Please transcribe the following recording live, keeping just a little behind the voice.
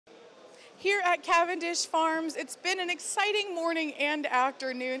Here at Cavendish Farms, it's been an exciting morning and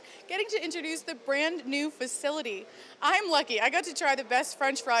afternoon getting to introduce the brand new facility. I'm lucky. I got to try the best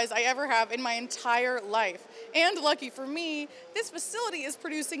French fries I ever have in my entire life. And lucky for me, this facility is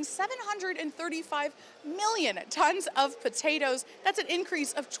producing 735 million tons of potatoes. That's an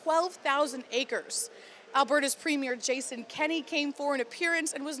increase of 12,000 acres. Alberta's Premier Jason Kenney came for an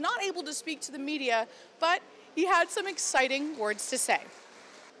appearance and was not able to speak to the media, but he had some exciting words to say.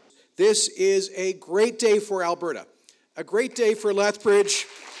 This is a great day for Alberta, a great day for Lethbridge,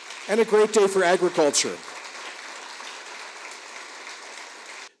 and a great day for agriculture.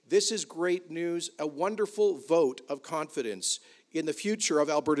 This is great news, a wonderful vote of confidence in the future of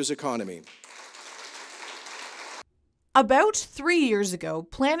Alberta's economy. About 3 years ago,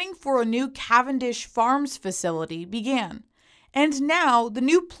 planning for a new Cavendish Farms facility began, and now the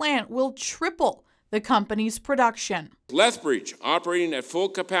new plant will triple the company's production. Lethbridge, operating at full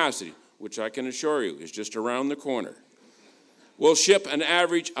capacity, which I can assure you is just around the corner, will ship an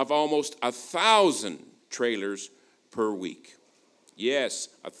average of almost 1,000 trailers per week. Yes,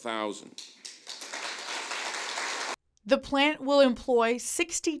 1,000. The plant will employ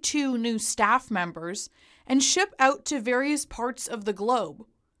 62 new staff members and ship out to various parts of the globe.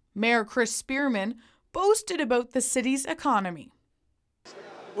 Mayor Chris Spearman boasted about the city's economy.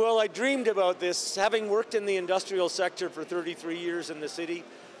 Well, I dreamed about this, having worked in the industrial sector for 33 years in the city,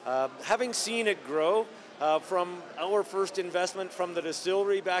 having seen it grow from our first investment from the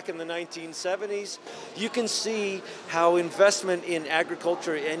distillery back in the 1970s. You can see how investment in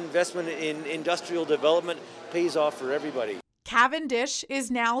agriculture, investment in industrial development pays off for everybody. Cavendish is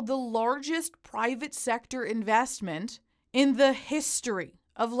now the largest private sector investment in the history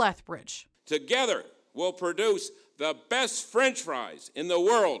of Lethbridge. Together, we'll produce the best French fries in the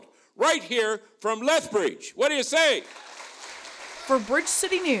world, right here from Lethbridge. What do you say? For Bridge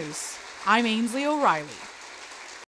City News, I'm Ainsley O'Riley.